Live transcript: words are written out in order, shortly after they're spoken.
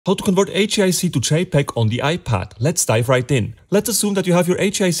How to convert HEIC to JPEG on the iPad. Let's dive right in. Let's assume that you have your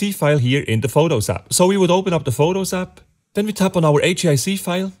HEIC file here in the Photos app. So we would open up the Photos app, then we tap on our HEIC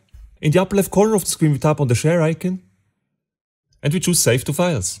file. In the upper left corner of the screen we tap on the share icon and we choose Save to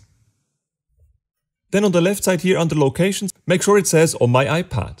Files. Then on the left side here under Locations, make sure it says on my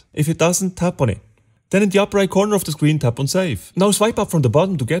iPad. If it doesn't, tap on it. Then in the upper right corner of the screen tap on Save. Now swipe up from the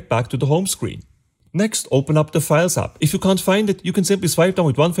bottom to get back to the home screen. Next, open up the Files app. If you can't find it, you can simply swipe down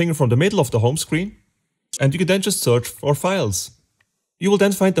with one finger from the middle of the home screen and you can then just search for Files. You will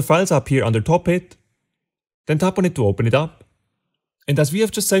then find the Files app here under Top Hit, then tap on it to open it up. And as we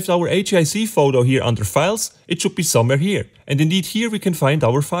have just saved our HEIC photo here under Files, it should be somewhere here. And indeed here we can find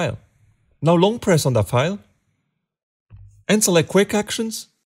our file. Now long press on that file and select Quick Actions,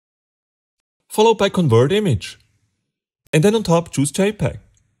 followed by Convert Image. And then on top choose JPEG.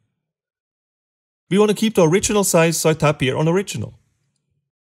 We want to keep the original size, so I tap here on Original.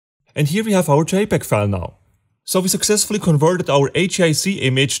 And here we have our JPEG file now. So we successfully converted our HEIC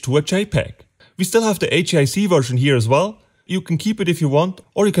image to a JPEG. We still have the HEIC version here as well. You can keep it if you want,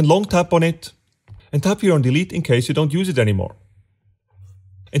 or you can long tap on it and tap here on Delete in case you don't use it anymore.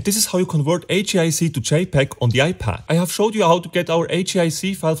 And this is how you convert HEIC to JPEG on the iPad. I have showed you how to get our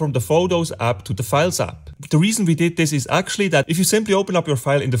HEIC file from the Photos app to the Files app. The reason we did this is actually that if you simply open up your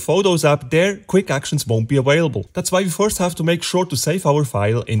file in the Photos app, there Quick Actions won't be available. That's why we first have to make sure to save our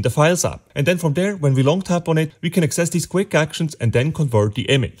file in the Files app. And then from there, when we long tap on it, we can access these Quick Actions and then convert the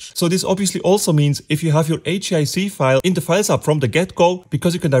image. So this obviously also means if you have your HEIC file in the Files app from the get-go,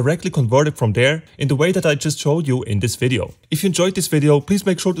 because you can directly convert it from there in the way that I just showed you in this video. If you enjoyed this video, please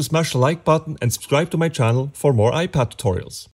make sure to smash the like button and subscribe to my channel for more iPad tutorials.